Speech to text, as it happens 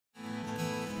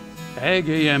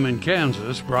AGam in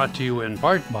Kansas, brought to you in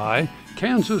part by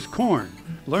Kansas Corn.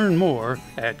 Learn more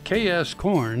at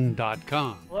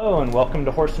kscorn.com. Hello and welcome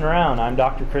to Horsin Around. I'm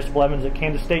Dr. Chris Blevins at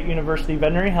Kansas State University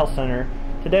Veterinary Health Center.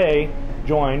 Today,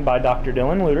 joined by Dr.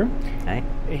 Dylan Lutter. Hi.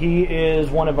 He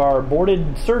is one of our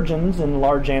boarded surgeons in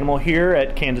large animal here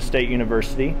at Kansas State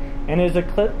University and is a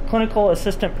clinical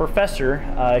assistant professor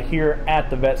here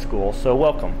at the vet school. So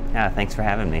welcome. Thanks for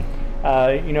having me.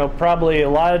 You know, probably a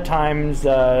lot of times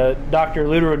Dr.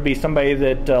 Lutter would be somebody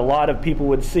that a lot of people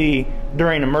would see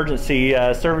during emergency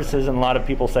services, and a lot of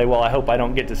people say, well, I hope I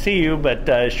don't get to see you, but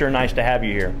it's sure nice to have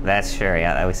you here. That's sure,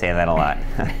 yeah, I would say that a lot.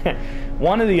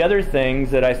 One of the other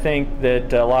things that I think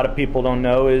that a lot of people don't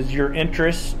know is your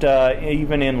interest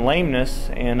even in lameness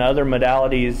and other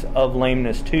modalities of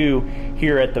lameness too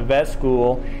here at the vet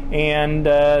school, and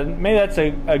maybe that's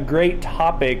a great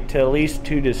topic to at least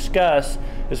to discuss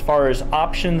as far as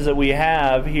options that we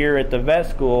have here at the vet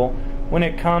school when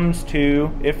it comes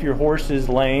to if your horse is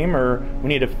lame or we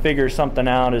need to figure something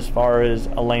out as far as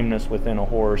a lameness within a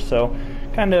horse. So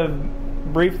kind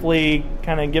of briefly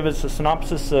give us a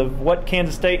synopsis of what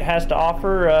Kansas State has to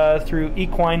offer through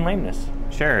equine lameness.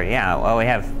 Sure, yeah. Well, we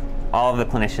have all of the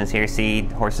clinicians here see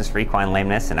horses for equine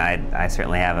lameness, and I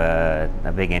certainly have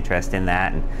a big interest in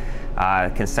that. And I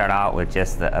can start out with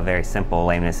just a very simple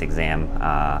lameness exam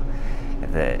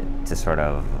to sort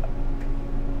of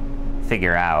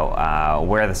figure out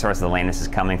where the source of the lameness is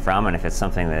coming from, and if it's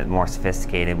something that more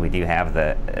sophisticated, we do have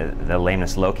the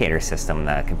Lameness Locator System,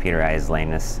 the computerized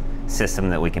lameness system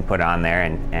that we can put on there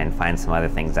and find some other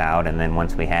things out. And then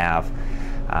once we have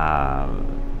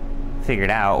figured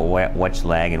out which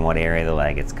leg and what area of the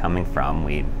leg it's coming from,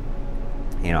 we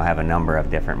have a number of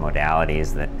different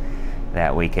modalities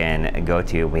that we can go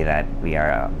to. We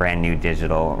are a brand new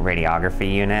digital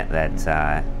radiography unit that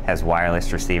has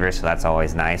wireless receivers, so that's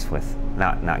always nice with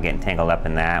not getting tangled up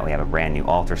in that. We have a brand new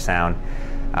ultrasound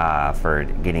for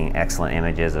getting excellent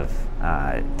images of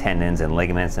tendons and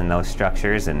ligaments in those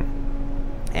structures, and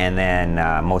then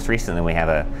most recently we have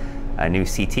a new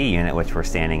CT unit which we're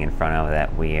standing in front of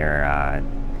that we are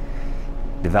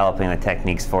developing the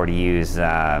techniques for to use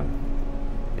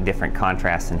different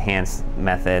contrast enhanced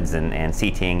methods and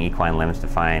CTing equine limbs to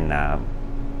find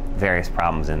various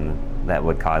problems that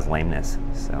would cause lameness.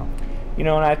 So, and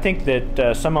I think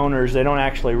that some owners, they don't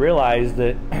actually realize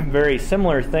that very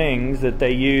similar things that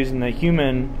they use in the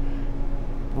human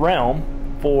realm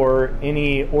for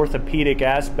any orthopedic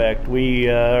aspect, we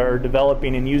are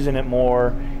developing and using it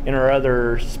more in our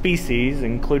other species,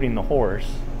 including the horse.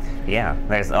 Yeah,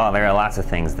 there are lots of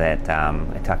things that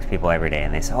I talk to people every day,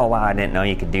 and they say, oh wow, I didn't know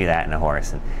you could do that in a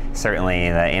horse. And certainly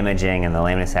the imaging and the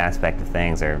lameness aspect of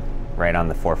things are right on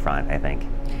the forefront, I think.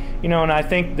 And I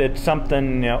think that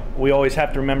something we always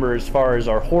have to remember as far as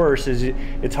our horse is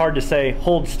it's hard to say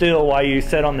hold still while you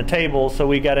sit on the table, so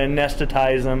we got to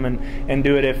anesthetize them and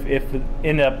do it if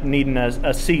end up needing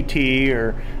a CT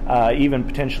or even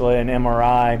potentially an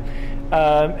MRI.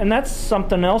 And that's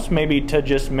something else maybe to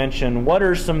just mention. What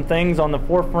are some things on the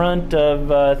forefront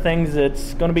of things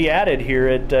that's going to be added here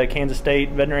at Kansas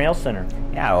State Veterinary Health Center?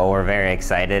 Yeah, well, we're very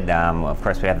excited. Of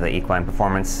course, we have the Equine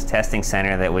Performance Testing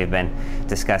Center that we've been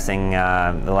discussing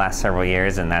the last several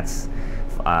years, and that's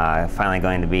finally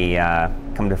going to be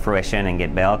come to fruition and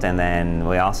get built. And then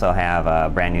we also have a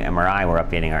brand new MRI. We're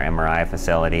updating our MRI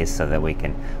facilities so that we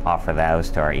can offer those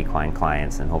to our equine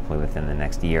clients, and hopefully within the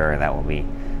next year that will be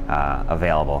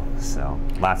available. So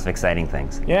lots of exciting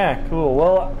things. Yeah, cool.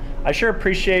 Well, I sure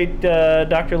appreciate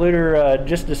Dr. Lutter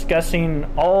just discussing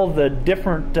all the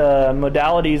different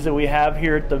modalities that we have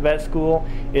here at the vet school.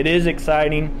 It is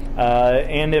exciting,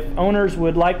 and if owners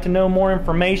would like to know more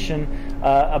information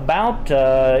about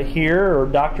here or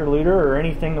Dr. Lutter or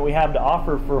anything that we have to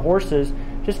offer for horses,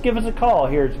 just give us a call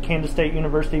here at Kansas State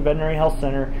University Veterinary Health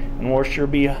Center, and we'll sure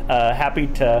be happy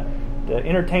to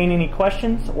entertain any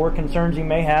questions or concerns you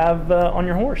may have on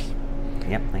your horse.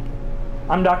 Yep, thank you.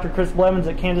 I'm Dr. Chris Blevins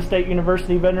at Kansas State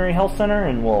University Veterinary Health Center,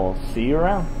 and we'll see you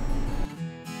around.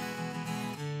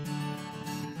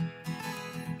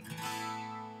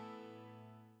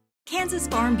 Kansas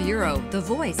Farm Bureau, the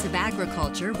voice of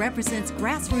agriculture, represents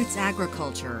grassroots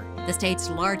agriculture. The state's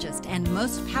largest and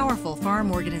most powerful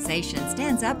farm organization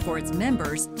stands up for its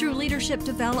members through leadership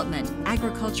development,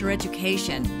 agriculture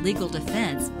education, legal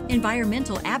defense,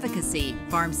 environmental advocacy,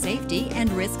 farm safety,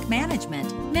 and risk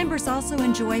management. Members also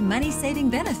enjoy money-saving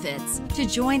benefits. To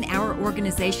join our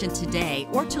organization today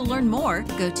or to learn more,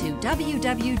 go to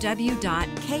www.kfb.org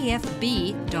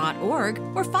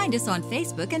or find us on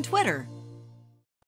Facebook and Twitter.